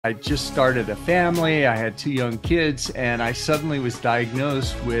I just started a family. I had two young kids, and I suddenly was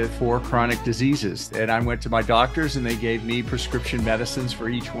diagnosed with four chronic diseases. And I went to my doctors, and they gave me prescription medicines for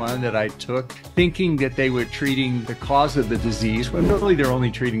each one that I took, thinking that they were treating the cause of the disease, when really they're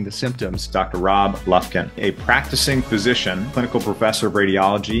only treating the symptoms. Dr. Rob Lufkin, a practicing physician, clinical professor of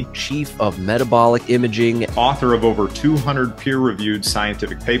radiology, chief of metabolic imaging, author of over 200 peer-reviewed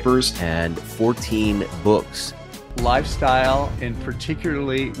scientific papers, and 14 books. Lifestyle, and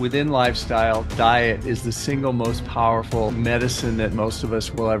particularly within lifestyle, diet is the single most powerful medicine that most of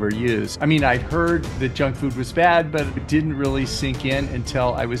us will ever use. I mean, I'd heard that junk food was bad, but it didn't really sink in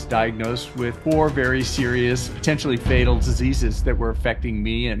until I was diagnosed with four very serious, potentially fatal diseases that were affecting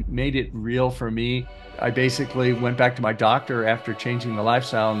me and made it real for me. I basically went back to my doctor after changing the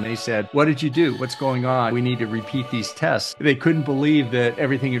lifestyle, and they said, "What did you do? What's going on? We need to repeat these tests." They couldn't believe that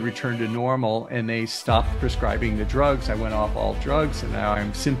everything had returned to normal, and they stopped prescribing the drugs. I went off all drugs, and now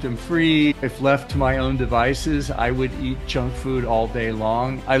I'm symptom-free. If left to my own devices, I would eat junk food all day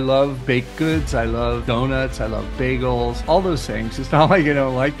long. I love baked goods. I love donuts. I love bagels, all those things. It's not like I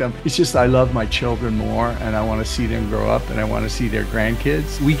don't like them. It's just I love my children more, and I want to see them grow up, and I want to see their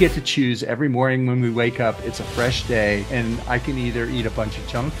grandkids. We get to choose every morning when we wake up. It's a fresh day, and I can either eat a bunch of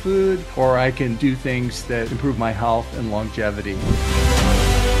junk food or I can do things that improve my health and longevity.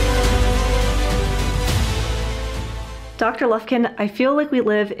 Dr. Lufkin, I feel like we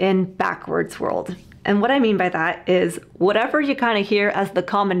live in backwards world. And what I mean by that is whatever you kind of hear as the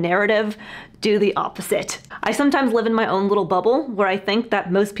common narrative, do the opposite. I sometimes live in my own little bubble where I think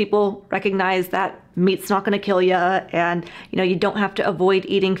that most people recognize that meat's not going to kill you, and you don't have to avoid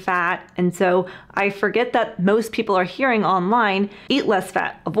eating fat. And so I forget that most people are hearing online, eat less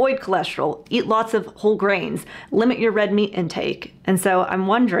fat, avoid cholesterol, eat lots of whole grains, limit your red meat intake. And so I'm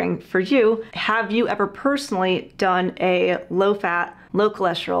wondering, for you, have you ever personally done a low fat, low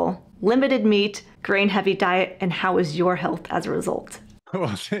cholesterol, limited meat, grain heavy diet, and how is your health as a result?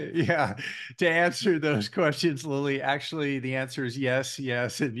 Well, yeah, to answer those questions, Lily, actually, the answer is yes,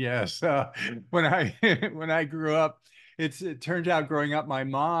 yes, and yes. When I when I grew up, it turned out growing up, my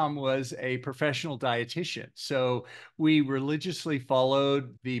mom was a professional dietitian. So we religiously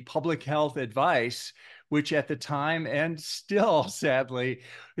followed the public health advice, which at the time and still, sadly,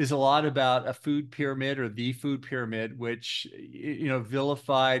 is a lot about a food pyramid or the food pyramid, which,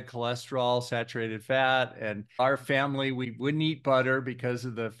 vilified cholesterol, saturated fat. And our family, we wouldn't eat butter because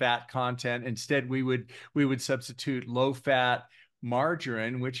of the fat content. Instead, we would substitute low fat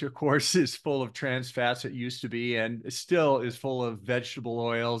margarine, which of course is full of trans fats. It used to be, and still is full of vegetable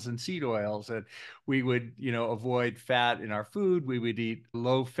oils and seed oils. And we would, avoid fat in our food. We would eat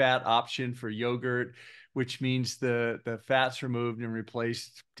low fat option for yogurt, which means the fat's removed and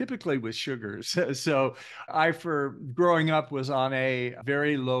replaced typically with sugars. So I, for growing up, was on a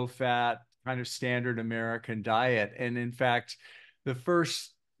very low fat kind of standard American diet. And in fact, the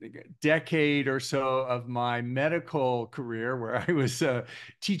first decade or so of my medical career, where I was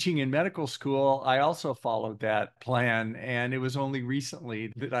teaching in medical school, I also followed that plan. And it was only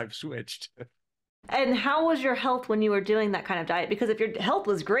recently that I've switched. And how was your health when you were doing that kind of diet? Because if your health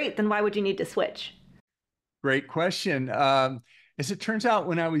was great, then why would you need to switch? Great question. As it turns out,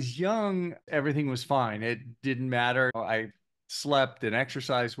 when I was young, everything was fine. It didn't matter. I slept and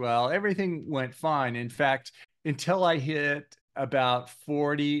exercised well. Everything went fine. In fact, until I hit about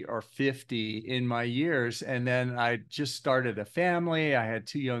 40 or 50 in my years. And then I just started a family. I had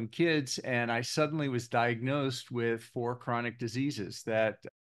two young kids, and I suddenly was diagnosed with four chronic diseases that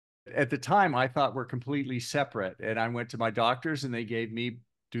at the time I thought were completely separate. And I went to my doctors, and they gave me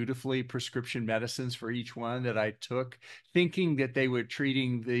dutifully prescription medicines for each one that I took, thinking that they were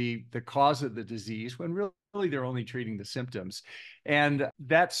treating the cause of the disease, when really they're only treating the symptoms. And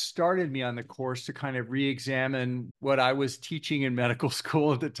that started me on the course to kind of re-examine what I was teaching in medical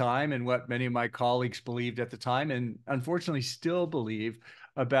school at the time, and what many of my colleagues believed at the time, and unfortunately still believe,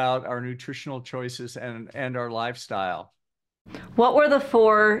 about our nutritional choices and our lifestyle. What were the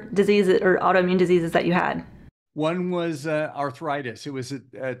four diseases or autoimmune diseases that you had? One was arthritis. It was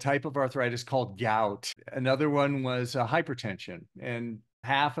a type of arthritis called gout. Another one was hypertension. And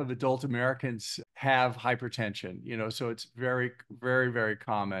half of adult Americans have hypertension, so it's very, very, very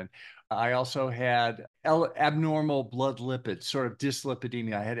common. I also had abnormal blood lipids, sort of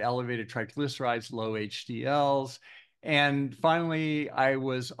dyslipidemia. I had elevated triglycerides, low HDLs. And finally, I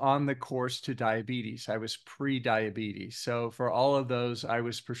was on the course to diabetes. I was pre-diabetes. So for all of those, I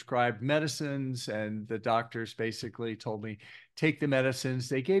was prescribed medicines, and the doctors basically told me, take the medicines.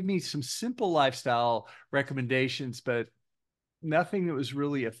 They gave me some simple lifestyle recommendations, but nothing that was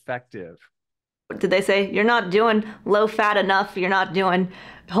really effective. Did they say, you're not doing low fat enough, you're not doing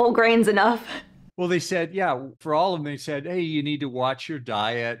whole grains enough? Well, they said, yeah, for all of them, they said, hey, you need to watch your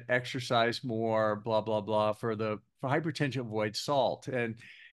diet, exercise more, blah, blah, blah, for hypertension, avoid salt and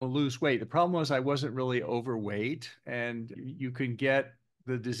lose weight. The problem was I wasn't really overweight, and you can get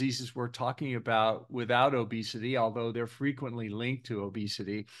the diseases we're talking about without obesity, although they're frequently linked to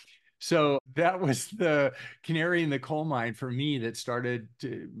obesity. So that was the canary in the coal mine for me that started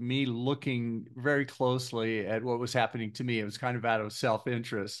me looking very closely at what was happening to me. It was kind of out of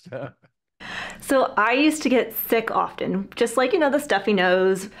self-interest. So I used to get sick often, just like, the stuffy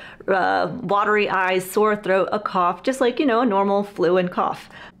nose, watery eyes, sore throat, a cough, just like, a normal flu and cough.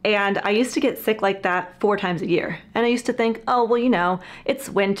 And I used to get sick like that 4 times a year. And I used to think, oh, well, it's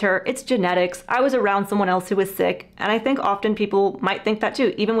winter, it's genetics. I was around someone else who was sick. And I think often people might think that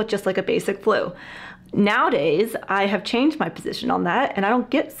too, even with just like a basic flu. Nowadays, I have changed my position on that, and I don't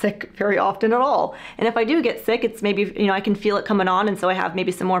get sick very often at all. And if I do get sick, it's maybe, I can feel it coming on, and so I have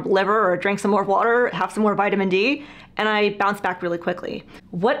maybe some more liver or drink some more water, have some more vitamin D, and I bounce back really quickly.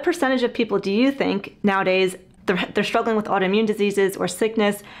 What percentage of people do you think nowadays they're struggling with autoimmune diseases or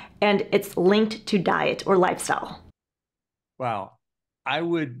sickness, and it's linked to diet or lifestyle? Wow. I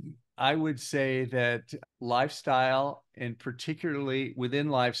would say that lifestyle, and particularly within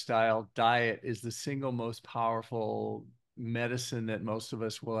lifestyle, diet is the single most powerful medicine that most of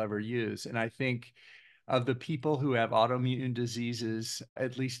us will ever use. And I think of the people who have autoimmune diseases,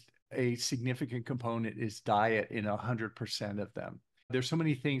 at least a significant component is diet in 100% of them. There's so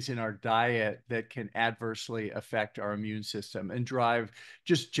many things in our diet that can adversely affect our immune system and drive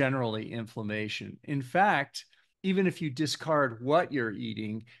just generally inflammation. In fact, even if you discard what you're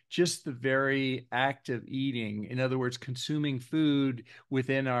eating, just the very act of eating, in other words, consuming food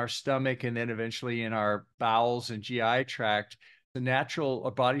within our stomach and then eventually in our bowels and GI tract,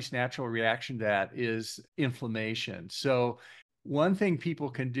 our body's natural reaction to that is inflammation. So one thing people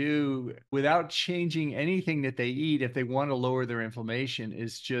can do without changing anything that they eat, if they want to lower their inflammation,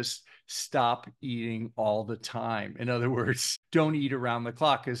 is just stop eating all the time. In other words, don't eat around the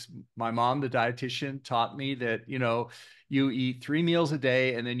clock. Because my mom, the dietitian, taught me that, you eat 3 meals a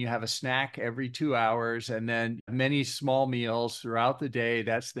day and then you have a snack every 2 hours and then many small meals throughout the day.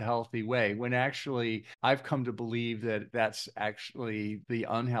 That's the healthy way. When actually, I've come to believe that that's actually the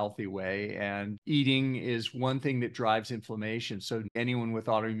unhealthy way. And eating is one thing that drives inflammation. So anyone with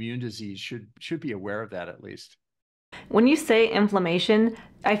autoimmune disease should be aware of that at least. When you say inflammation,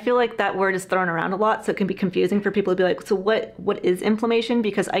 I feel like that word is thrown around a lot, so it can be confusing for people to be like, so what is inflammation?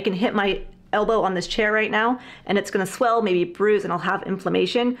 Because I can hit my elbow on this chair right now and it's going to swell, maybe bruise, and I'll have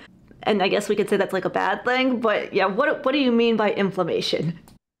inflammation. And I guess we could say that's like a bad thing, but yeah, what do you mean by inflammation?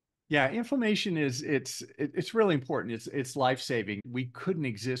 Yeah, inflammation it's really important. It's life-saving. We couldn't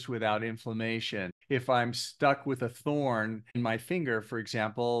exist without inflammation. If I'm stuck with a thorn in my finger, for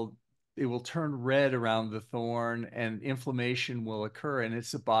example, it will turn red around the thorn and inflammation will occur, and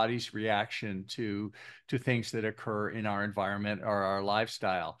it's the body's reaction to things that occur in our environment or our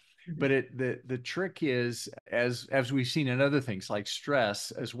lifestyle. But the trick is, as we've seen in other things like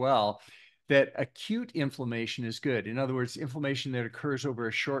stress as well, that acute inflammation is good. In other words, inflammation that occurs over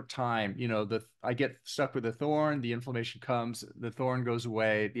a short time. I get stuck with a thorn, the inflammation comes, the thorn goes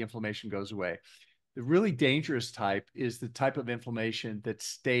away, the inflammation goes away. The really dangerous type is the type of inflammation that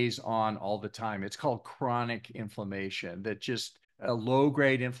stays on all the time. It's called chronic inflammation, that just a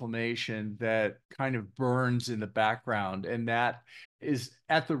low-grade inflammation that kind of burns in the background. And that is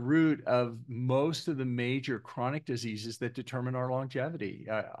at the root of most of the major chronic diseases that determine our longevity.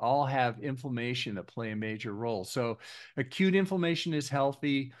 All have inflammation that play a major role. So acute inflammation is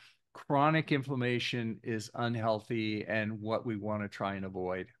healthy. Chronic inflammation is unhealthy and what we want to try and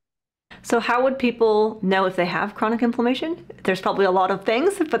avoid. So how would people know if they have chronic inflammation? There's probably a lot of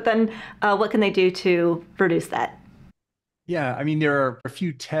things, but then what can they do to reduce that? Yeah, I mean, there are a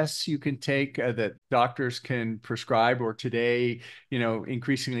few tests you can take that doctors can prescribe, or today,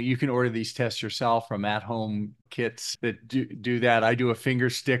 increasingly you can order these tests yourself from at-home kits that do that. I do a finger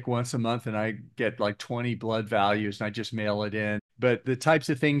stick once a month and I get like 20 blood values and I just mail it in. But the types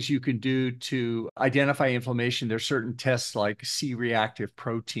of things you can do to identify inflammation, there's certain tests like C-reactive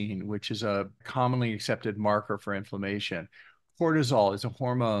protein, which is a commonly accepted marker for inflammation. Cortisol is a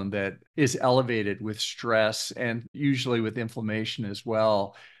hormone that is elevated with stress and usually with inflammation as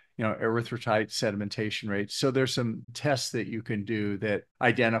well, erythrocyte sedimentation rates. So there's some tests that you can do that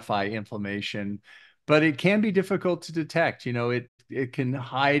identify inflammation, but it can be difficult to detect. it can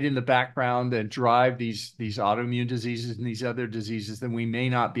hide in the background and drive these autoimmune diseases and these other diseases, then we may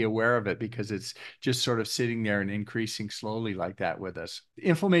not be aware of it because it's just sort of sitting there and increasing slowly like that with us.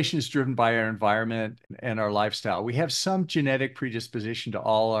 Inflammation is driven by our environment and our lifestyle. We have some genetic predisposition to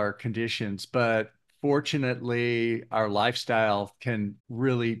all our conditions, but fortunately, our lifestyle can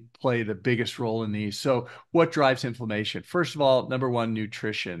really play the biggest role in these. So what drives inflammation? First of all, number one,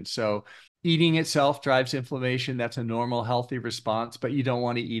 nutrition. So eating itself drives inflammation. That's a normal, healthy response, but you don't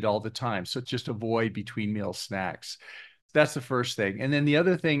want to eat all the time. So just avoid between meal snacks. That's the first thing. And then the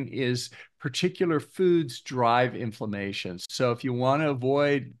other thing is particular foods drive inflammation. So if you want to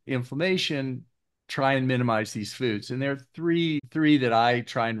avoid inflammation, try and minimize these foods. And there are three that I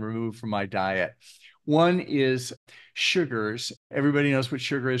try and remove from my diet. One is sugars. Everybody knows what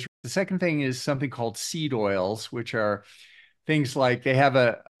sugar is. The second thing is something called seed oils, which are things like they have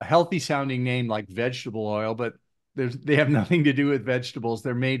a healthy sounding name like vegetable oil, but they have nothing to do with vegetables.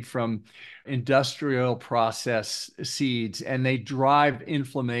 They're made from industrial process seeds and they drive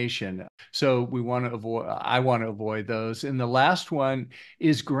inflammation. So I want to avoid those. And the last one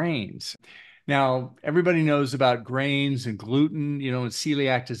is grains. Now, everybody knows about grains and gluten, and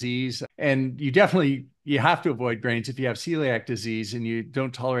celiac disease. And you have to avoid grains if you have celiac disease and you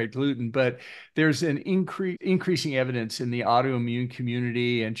don't tolerate gluten. But there's an increasing evidence in the autoimmune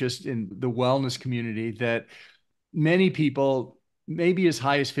community and just in the wellness community that many people, maybe as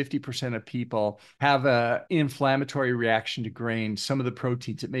high as 50% of people, have an inflammatory reaction to grains, some of the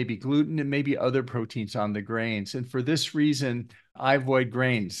proteins. It may be gluten, it may be other proteins on the grains. And for this reason, I avoid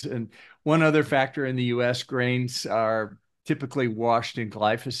grains. And one other factor in the US, grains are typically washed in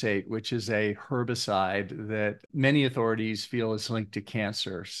glyphosate, which is a herbicide that many authorities feel is linked to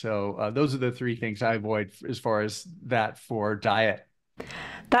cancer. So those are the three things I avoid as far as that for diet.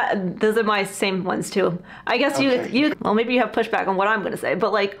 Those are my same ones too. I guess you well, maybe you have pushback on what I'm going to say,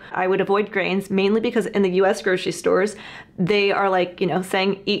 but like I would avoid grains mainly because in the US grocery stores, they are like,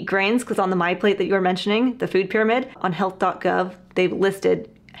 saying eat grains, because on the My Plate that you were mentioning, the food pyramid on health.gov, they've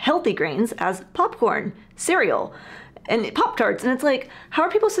listed healthy grains as popcorn, cereal, and Pop-Tarts. And it's like, how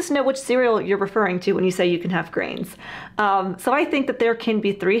are people supposed to know which cereal you're referring to when you say you can have grains? So I think that there can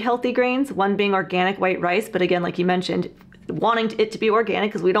be 3 healthy grains, one being organic white rice, but again, like you mentioned, wanting it to be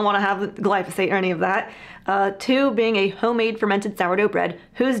organic because we don't want to have glyphosate or any of that. 2 being a homemade fermented sourdough bread.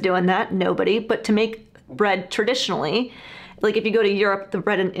 Who's doing that? Nobody. But to make bread traditionally, like if you go to Europe, the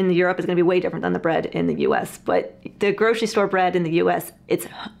bread in Europe is going to be way different than the bread in the US. But the grocery store bread in the US,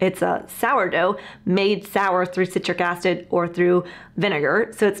 it's a sourdough made sour through citric acid or through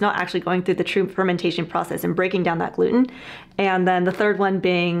vinegar. So it's not actually going through the true fermentation process and breaking down that gluten. And then the third one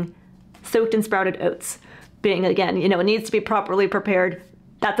being soaked and sprouted oats. Being, again, it needs to be properly prepared.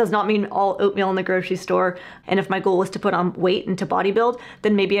 That does not mean all oatmeal in the grocery store. And if my goal was to put on weight and to bodybuild,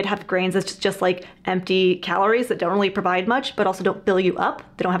 then maybe I'd have grains that's just like empty calories that don't really provide much, but also don't fill you up.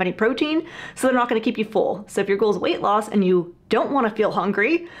 They don't have any protein, so they're not going to keep you full. So if your goal is weight loss and you don't want to feel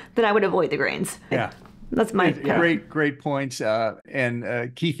hungry, then I would avoid the grains. Yeah. That's my great points. And a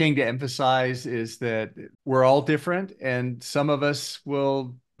key thing to emphasize is that we're all different, and some of us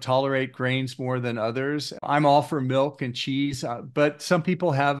will tolerate grains more than others. I'm all for milk and cheese, but some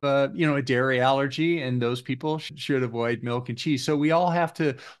people have a dairy allergy, and those people should avoid milk and cheese. So we all have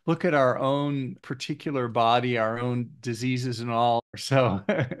to look at our own particular body, our own diseases and all. So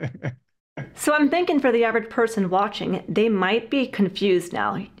So I'm thinking for the average person watching, they might be confused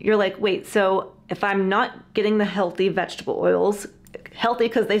now. You're like, wait, so if I'm not getting the healthy vegetable oils, healthy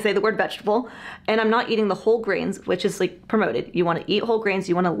because they say the word vegetable, and I'm not eating the whole grains, which is like promoted. You want to eat whole grains,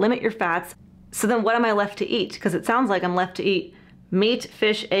 you want to limit your fats. So then what am I left to eat? Because it sounds like I'm left to eat meat,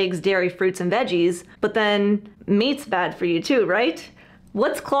 fish, eggs, dairy, fruits, and veggies, but then meat's bad for you too, right?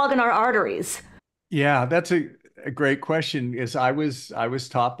 What's clogging our arteries? Yeah, that's a great question. Is I was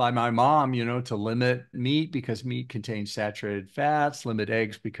taught by my mom, to limit meat because meat contains saturated fats, limit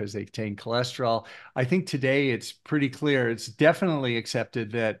eggs because they contain cholesterol. I think today it's pretty clear. It's definitely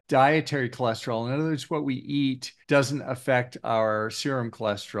accepted that dietary cholesterol, in other words, what we eat, doesn't affect our serum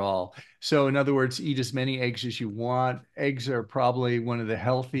cholesterol. So in other words, eat as many eggs as you want. Eggs are probably one of the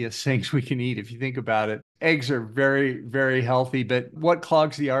healthiest things we can eat if you think about it. Eggs are very, very healthy, but what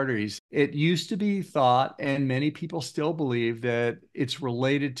clogs the arteries? It used to be thought, and many people still believe, that it's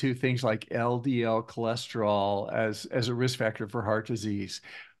related to things like LDL cholesterol as a risk factor for heart disease.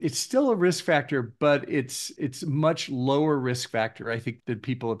 It's still a risk factor, but it's much lower risk factor, I think, than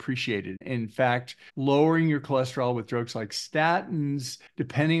people appreciated. In fact, lowering your cholesterol with drugs like statins,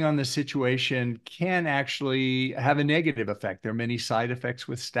 depending on the situation, can actually have a negative effect. There are many side effects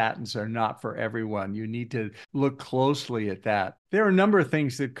with statins. They're not for everyone. You need to look closely at that. There are a number of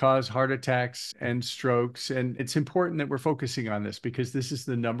things that cause heart attacks and strokes, and it's important that we're focusing on this because this is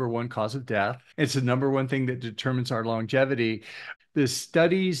the number one cause of death. It's the number one thing that determines our longevity. The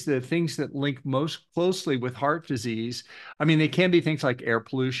studies, the things that link most closely with heart disease, I mean, they can be things like air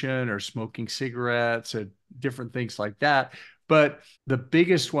pollution or smoking cigarettes or different things like that. But the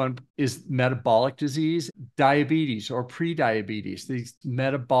biggest one is metabolic disease, diabetes or prediabetes, these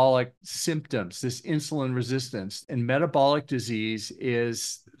metabolic symptoms, this insulin resistance. And metabolic disease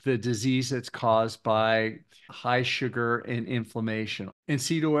is the disease that's caused by high sugar and inflammation. And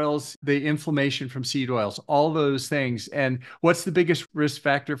seed oils, the inflammation from seed oils, all those things. And what's the biggest risk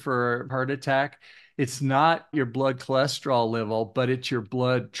factor for a heart attack? It's not your blood cholesterol level, but it's your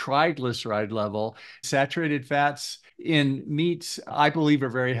blood triglyceride level. Saturated fats in meats, I believe, are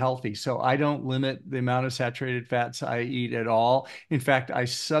very healthy. So I don't limit the amount of saturated fats I eat at all. In fact, I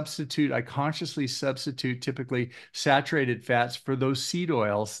consciously substitute typically saturated fats for those seed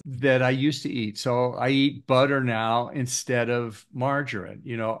oils that I used to eat. So I eat butter now instead of margarine.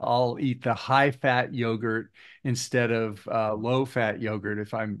 I'll eat the high fat yogurt instead of low fat yogurt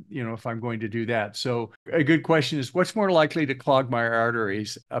if I'm going to do that. So a good question is, what's more likely to clog my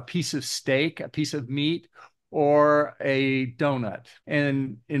arteries? A piece of steak, a piece of meat, or a donut?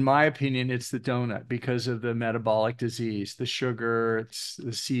 And in my opinion, it's the donut because of the metabolic disease, the sugar, it's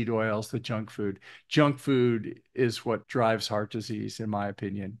the seed oils, the junk food. Junk food is what drives heart disease, in my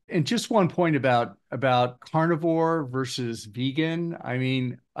opinion. And just one point about carnivore versus vegan. I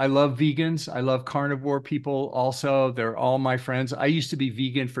mean, I love vegans. I love carnivore people also. They're all my friends. I used to be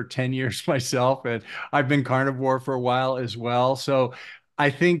vegan for 10 years myself, and I've been carnivore for a while as well. So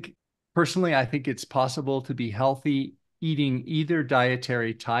personally, I think it's possible to be healthy eating either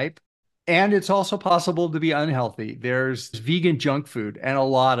dietary type. And it's also possible to be unhealthy. There's vegan junk food and a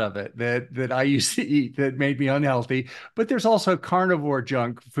lot of it that I used to eat that made me unhealthy. But there's also carnivore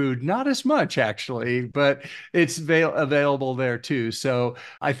junk food, not as much actually, but it's available there too. So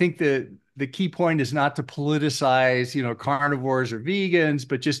I think that the key point is not to politicize, carnivores or vegans,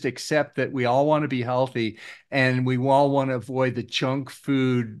 but just accept that we all want to be healthy and we all want to avoid the junk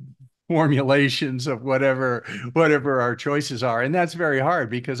food formulations of whatever our choices are. And that's very hard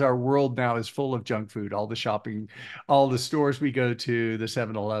because our world now is full of junk food, all the shopping, all the stores we go to, the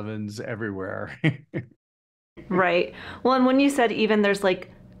 7-Elevens everywhere. Right. Well, and when you said even there's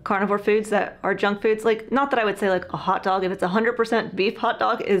like carnivore foods that are junk foods, like not that I would say like a hot dog, if it's 100% beef hot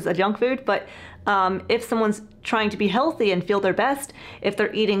dog is a junk food, but if someone's trying to be healthy and feel their best, if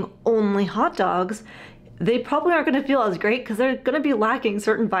they're eating only hot dogs, they probably aren't going to feel as great because they're going to be lacking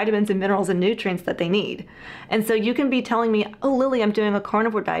certain vitamins and minerals and nutrients that they need. And so you can be telling me, oh, Lily, I'm doing a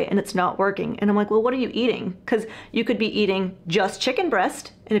carnivore diet and it's not working. And I'm like, well, what are you eating? Because you could be eating just chicken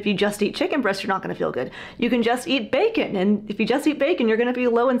breast. And if you just eat chicken breast, you're not going to feel good. You can just eat bacon. And if you just eat bacon, you're going to be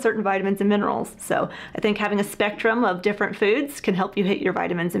low in certain vitamins and minerals. So I think having a spectrum of different foods can help you hit your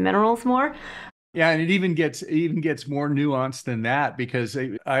vitamins and minerals more. Yeah, and it even gets more nuanced than that because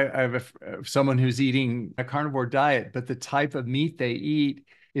I have someone who's eating a carnivore diet, but the type of meat they eat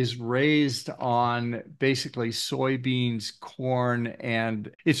is raised on basically soybeans, corn,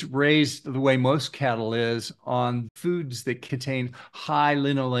 and it's raised the way most cattle is on foods that contain high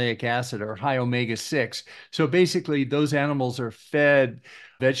linoleic acid or high omega-6. So basically those animals are fed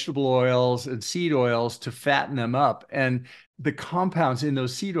vegetable oils and seed oils to fatten them up. And the compounds in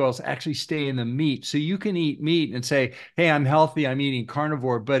those seed oils actually stay in the meat. So you can eat meat and say, hey, I'm healthy, I'm eating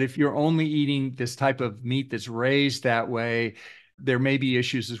carnivore. But if you're only eating this type of meat that's raised that way, there may be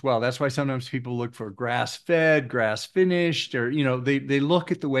issues as well. That's why sometimes people look for grass-fed, grass-finished, or, they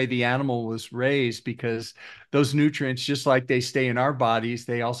look at the way the animal was raised because those nutrients, just like they stay in our bodies,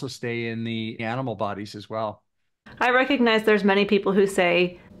 they also stay in the animal bodies as well. I recognize there's many people who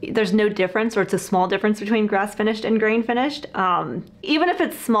say there's no difference or it's a small difference between grass finished and grain finished. Even if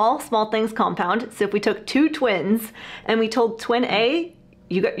it's small things compound. So if we took two twins and we told twin A,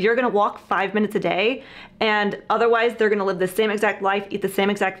 you're gonna walk 5 minutes a day and otherwise they're gonna live the same exact life, eat the same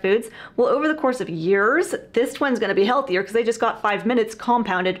exact foods. Well, over the course of years, this twin's gonna be healthier because they just got 5 minutes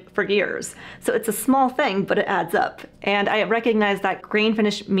compounded for years. So it's a small thing, but it adds up. And I recognize that grain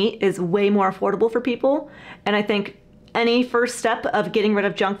finished meat is way more affordable for people. And I think any first step of getting rid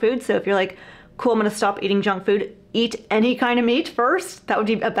of junk food, so if you're like, cool, I'm gonna stop eating junk food, eat any kind of meat first, that would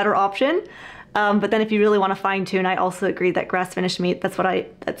be a better option. But then if you really want to fine tune, I also agree that grass finished meat, that's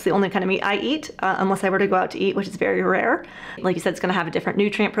the only kind of meat I eat, unless I were to go out to eat, which is very rare. Like you said, it's going to have a different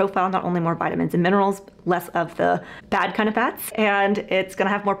nutrient profile, not only more vitamins and minerals, less of the bad kind of fats, and it's going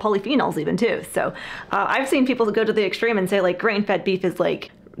to have more polyphenols even too. So I've seen people go to the extreme and say like grain-fed beef is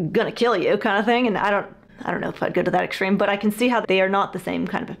like gonna kill you kind of thing, and I don't know if I'd go to that extreme, but I can see how they are not the same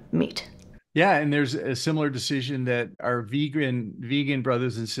kind of meat. Yeah, and there's a similar decision that our vegan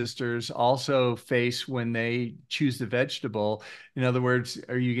brothers and sisters also face when they choose the vegetable. In other words,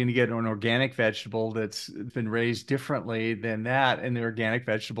 are you going to get an organic vegetable that's been raised differently than that? And the organic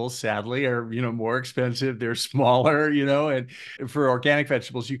vegetables, sadly, are, more expensive. They're smaller, and for organic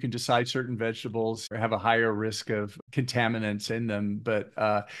vegetables, you can decide certain vegetables have a higher risk of contaminants in them. But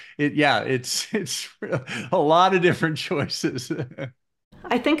it's a lot of different choices.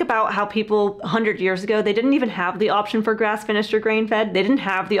 I think about how people 100 years ago, they didn't even have the option for grass finished or grain fed. They didn't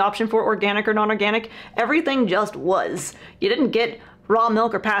have the option for organic or non-organic. Everything just was. You didn't get raw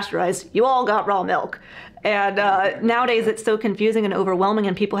milk or pasteurized. You all got raw milk. And nowadays it's so confusing and overwhelming,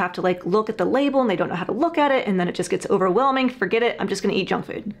 and people have to like look at the label and they don't know how to look at it, and then it just gets overwhelming. Forget it. I'm just going to eat junk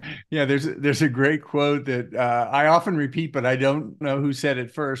food. Yeah, there's a great quote that I often repeat, but I don't know who said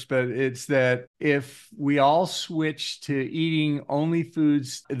it first, but it's that if we all switch to eating only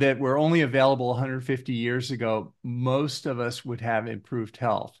foods that were only available 150 years ago, most of us would have improved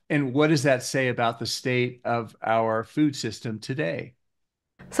health. And what does that say about the state of our food system today?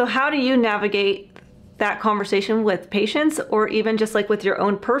 So how do you navigate that conversation with patients, or even just like with your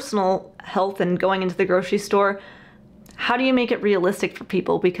own personal health and going into the grocery store? How do you make it realistic for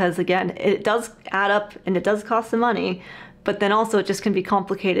people? Because again, it does add up and it does cost some money, but then also it just can be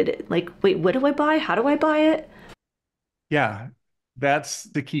complicated. Like, wait, what do I buy? How do I buy it? Yeah, that's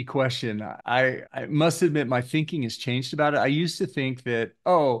the key question. I must admit my thinking has changed about it. I used to think that,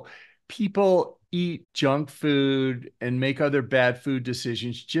 oh, people eat junk food and make other bad food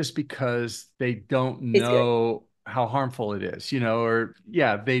decisions just because they don't It's good. know how harmful it is, or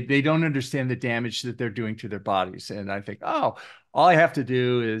yeah, they don't understand the damage that they're doing to their bodies. And I think, oh, all I have to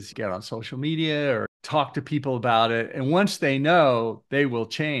do is get on social media or talk to people about it. And once they know, they will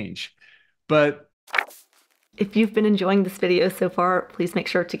change. But If you've been enjoying this video so far, please make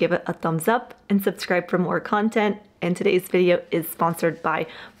sure to give it a thumbs up and subscribe for more content. And today's video is sponsored by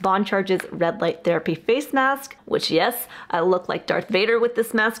Bond Charge's Red Light Therapy Face Mask, which yes, I look like Darth Vader with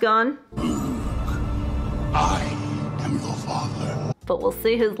this mask on. I am your father. But we'll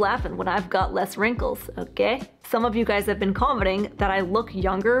see who's laughing when I've got less wrinkles, okay? Some of you guys have been commenting that I look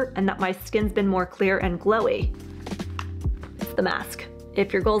younger and that my skin's been more clear and glowy. It's the mask.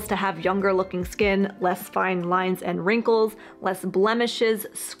 If your goal is to have younger looking skin, less fine lines and wrinkles, less blemishes,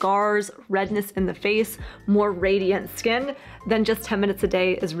 scars, redness in the face, more radiant skin, then just 10 minutes a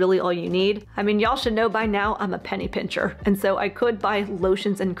day is really all you need. I mean, y'all should know by now I'm a penny pincher, and so I could buy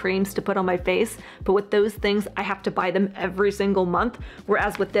lotions and creams to put on my face, but with those things, I have to buy them every single month,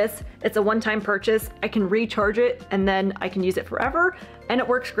 whereas with this, it's a one-time purchase. I can recharge it, and then I can use it forever, and it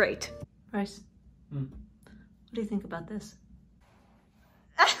works great. Bryce, what do you think about this?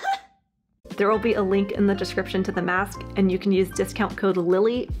 There will be a link in the description to the mask, and you can use discount code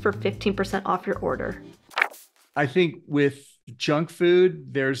LILY for 15% off your order. I think with junk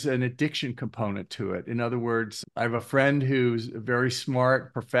food, there's an addiction component to it. In other words, I have a friend who's a very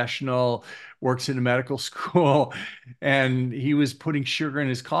smart professional, works in a medical school, and he was putting sugar in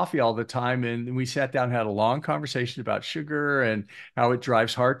his coffee all the time. And we sat down and had a long conversation about sugar and how it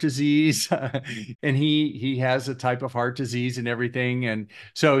drives heart disease. And he has a type of heart disease and everything. And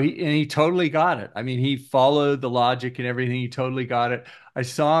so he totally got it. I mean, he followed the logic and everything. He totally got it. I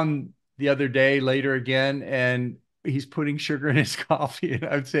saw him the other day later again, and he's putting sugar in his coffee. And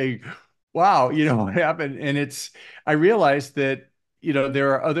I'm saying, wow, what happened? And I realized that,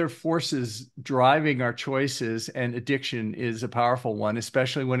 there are other forces driving our choices, and addiction is a powerful one,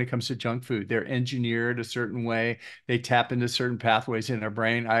 especially when it comes to junk food. They're engineered a certain way. They tap into certain pathways in our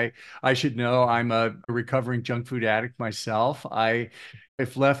brain. I should know I'm a recovering junk food addict myself.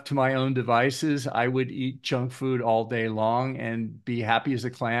 If left to my own devices, I would eat junk food all day long and be happy as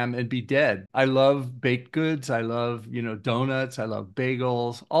a clam and be dead. I love baked goods. I love, donuts. I love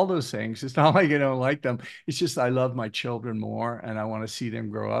bagels, all those things. It's not like I don't like them. It's just I love my children more, and I want to see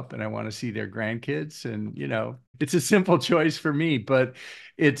them grow up, and I want to see their grandkids. And, it's a simple choice for me, but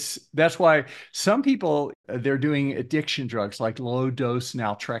that's why some people, they're doing addiction drugs like low dose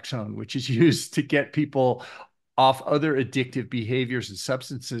naltrexone, which is used to get people off other addictive behaviors and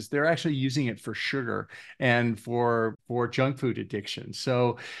substances. They're actually using it for sugar and for junk food addiction.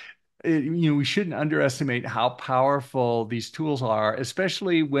 So we shouldn't underestimate how powerful these tools are,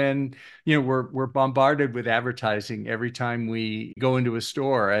 especially when, we're bombarded with advertising every time we go into a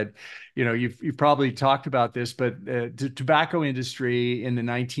store. And, you've probably talked about this, but the tobacco industry in the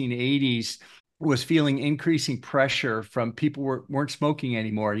 1980s was feeling increasing pressure from people weren't smoking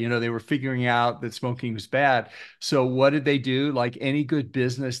anymore. They were figuring out that smoking was bad. So what did they do? Like any good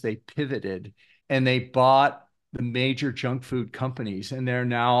business, they pivoted and they bought the major junk food companies, and they're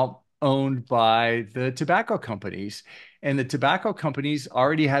now owned by the tobacco companies. And the tobacco companies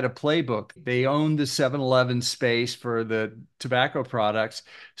already had a playbook. They owned the 7-Eleven space for the tobacco products.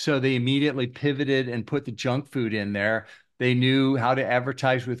 So they immediately pivoted and put the junk food in there. They knew how to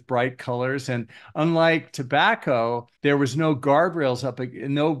advertise with bright colors. And unlike tobacco, there was no guardrails up,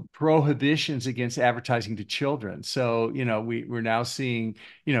 no prohibitions against advertising to children. So, we're now seeing,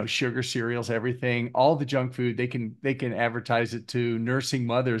 sugar cereals, everything, all the junk food, they can advertise it to nursing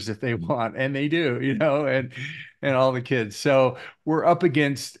mothers if they want. And they do, and all the kids. So we're up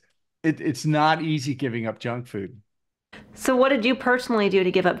against it. It's not easy giving up junk food. So what did you personally do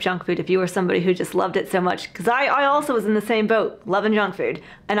to give up junk food if you were somebody who just loved it so much? Because I also was in the same boat, loving junk food.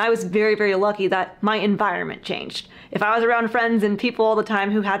 And I was very, very lucky that my environment changed. If I was around friends and people all the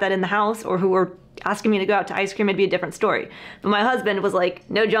time who had that in the house or who were asking me to go out to ice cream, it'd be a different story. But my husband was like,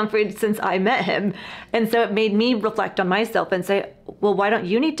 no junk food since I met him. And so it made me reflect on myself and say, well, why don't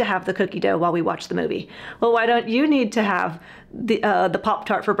you need to have the cookie dough while we watch the movie? Well, why don't you need to have the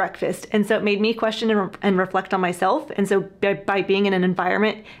Pop-Tart for breakfast? And so it made me question and reflect on myself. And so by being in an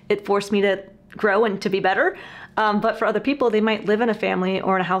environment, it forced me to grow and to be better. But for other people, they might live in a family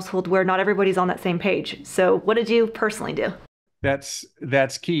or in a household where not everybody's on that same page. So what did you personally do?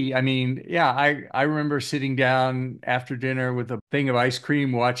 That's key. I mean, yeah, I remember sitting down after dinner with a thing of ice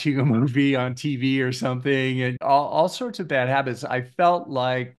cream, watching a movie on TV or something, and all sorts of bad habits. I felt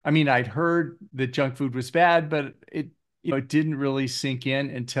like, I mean, I'd heard that junk food was bad, but it didn't really sink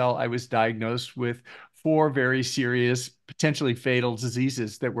in until I was diagnosed with 4 very serious, potentially fatal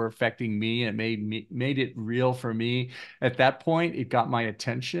diseases that were affecting me, and made it real for me. At that point, it got my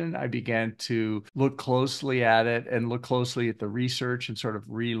attention. I began to look closely at it and look closely at the research and sort of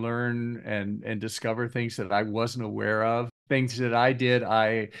relearn and discover things that I wasn't aware of. Things that I did,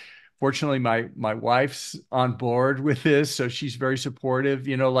 fortunately, my wife's on board with this, so she's very supportive.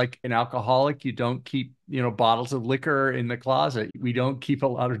 Like an alcoholic, you don't keep, bottles of liquor in the closet. We don't keep a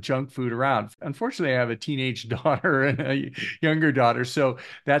lot of junk food around. Unfortunately, I have a teenage daughter and a younger daughter, so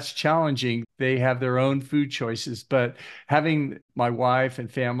that's challenging. They have their own food choices, but having my wife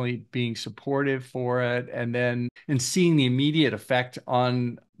and family being supportive for it, and seeing the immediate effect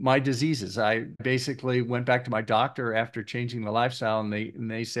on my diseases. I basically went back to my doctor after changing the lifestyle,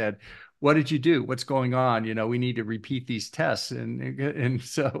 and they said, what did you do? What's going on? We need to repeat these tests. And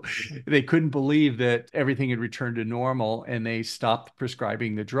so they couldn't believe that everything had returned to normal, and they stopped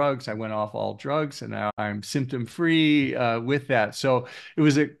prescribing the drugs. I went off all drugs, and now I'm symptom free with that. So it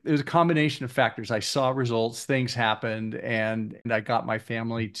was a combination of factors. I saw results, things happened, and I got my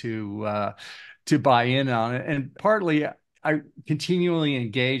family to buy in on it. And partly I continually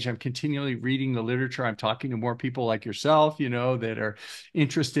engage. I'm continually reading the literature. I'm talking to more people like yourself, that are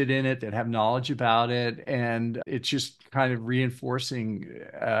interested in it, that have knowledge about it. And it's just kind of reinforcing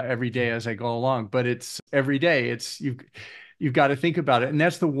every day as I go along. But it's every day. You've got to think about it. And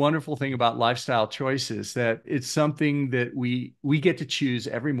that's the wonderful thing about lifestyle choices, that it's something that we get to choose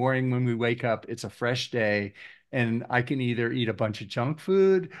every morning when we wake up. It's a fresh day. And I can either eat a bunch of junk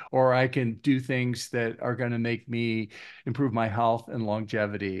food, or I can do things that are going to make me improve my health and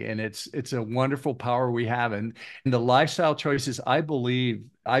longevity. And it's a wonderful power we have. And the lifestyle choices I believe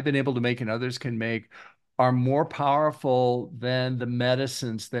I've been able to make and others can make are more powerful than the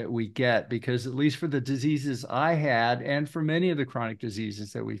medicines that we get, because at least for the diseases I had, and for many of the chronic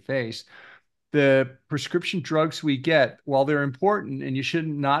diseases that we face, the prescription drugs we get, while they're important and you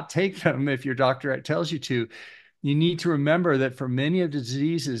shouldn't not take them if your doctor tells you to, you need to remember that for many of the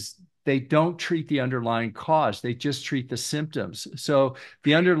diseases, they don't treat the underlying cause. They just treat the symptoms. So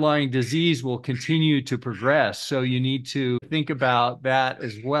the underlying disease will continue to progress. So you need to think about that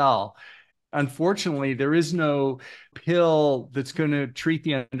as well. Unfortunately, there is no pill that's going to treat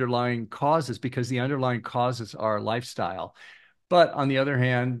the underlying causes, because the underlying causes are lifestyle. But on the other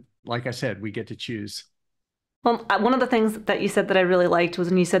hand, like I said, we get to choose. Well, one of the things that you said that I really liked was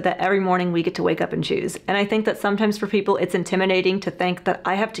when you said that every morning we get to wake up and choose. And I think that sometimes for people it's intimidating to think that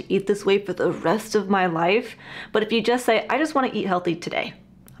I have to eat this way for the rest of my life. But if you just say, I just want to eat healthy today,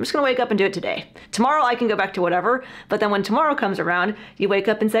 just going to wake up and do it today. Tomorrow I can go back to whatever, but then when tomorrow comes around, you wake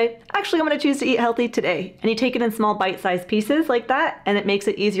up and say, actually, I'm going to choose to eat healthy today. And you take it in small bite-sized pieces like that, and it makes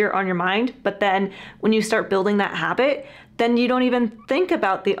it easier on your mind. But then when you start building that habit, then you don't even think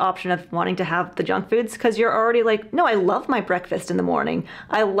about the option of wanting to have the junk foods because you're already like, no, I love my breakfast in the morning.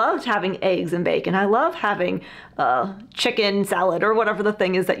 I loved having eggs and bacon. I love having chicken salad or whatever the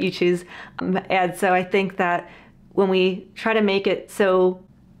thing is that you choose. And so I think that when we try to make it so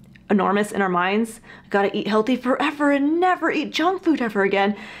enormous in our minds, gotta eat healthy forever and never eat junk food ever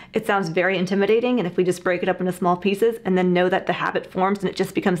again, it sounds very intimidating. And if we just break it up into small pieces and then know that the habit forms and it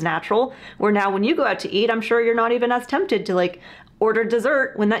just becomes natural, where now when you go out to eat, I'm sure you're not even as tempted to like order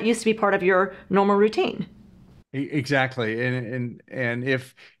dessert when that used to be part of your normal routine. Exactly. And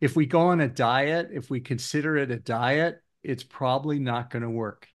if we go on a diet, if we consider it a diet, it's probably not going to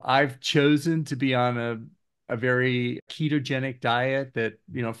work. I've chosen to be on a very ketogenic diet that,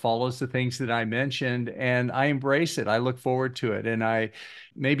 follows the things that I mentioned, and I embrace it. I look forward to it. And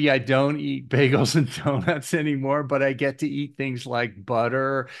maybe I don't eat bagels and donuts anymore, but I get to eat things like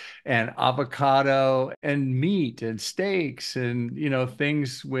butter and avocado and meat and steaks and,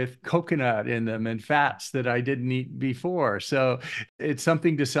 things with coconut in them and fats that I didn't eat before. So it's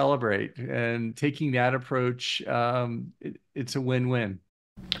something to celebrate, and taking that approach, it's a win-win.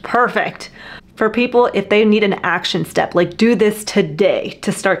 Perfect. For people, if they need an action step, like do this today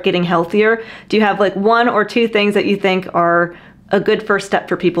to start getting healthier, do you have like one or two things that you think are a good first step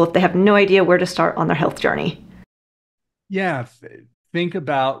for people if they have no idea where to start on their health journey? Yeah. Think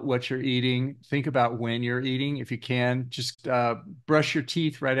about what you're eating. Think about when you're eating. If you can, just brush your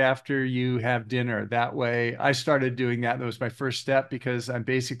teeth right after you have dinner. That way, I started doing that. That was my first step because I'm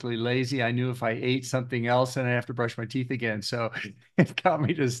basically lazy. I knew if I ate something else, then I have to brush my teeth again. So it got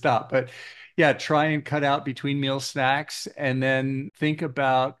me to stop. But yeah, try and cut out between meal snacks, and then think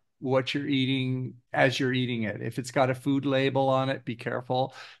about what you're eating as you're eating it. If it's got a food label on it, be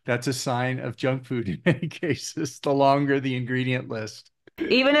careful. That's a sign of junk food in many cases, the longer the ingredient list.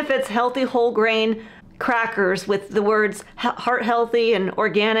 Even if it's healthy whole grain crackers with the words heart healthy and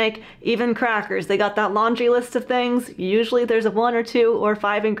organic, even crackers, they got that laundry list of things. Usually there's a 1 or 2 or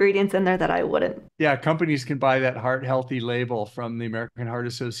 5 ingredients in there that I wouldn't. Yeah, companies can buy that heart healthy label from the American Heart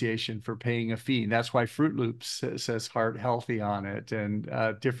Association for paying a fee. And that's why Fruit Loops says heart healthy on it, and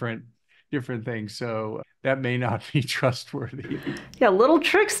different things. So that may not be trustworthy. Yeah, little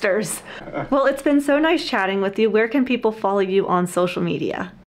tricksters. Well, it's been so nice chatting with you. Where can people follow you on social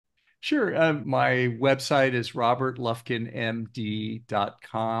media? Sure. My website is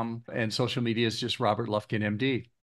robertlufkinmd.com, and social media is just Robert Lufkin MD.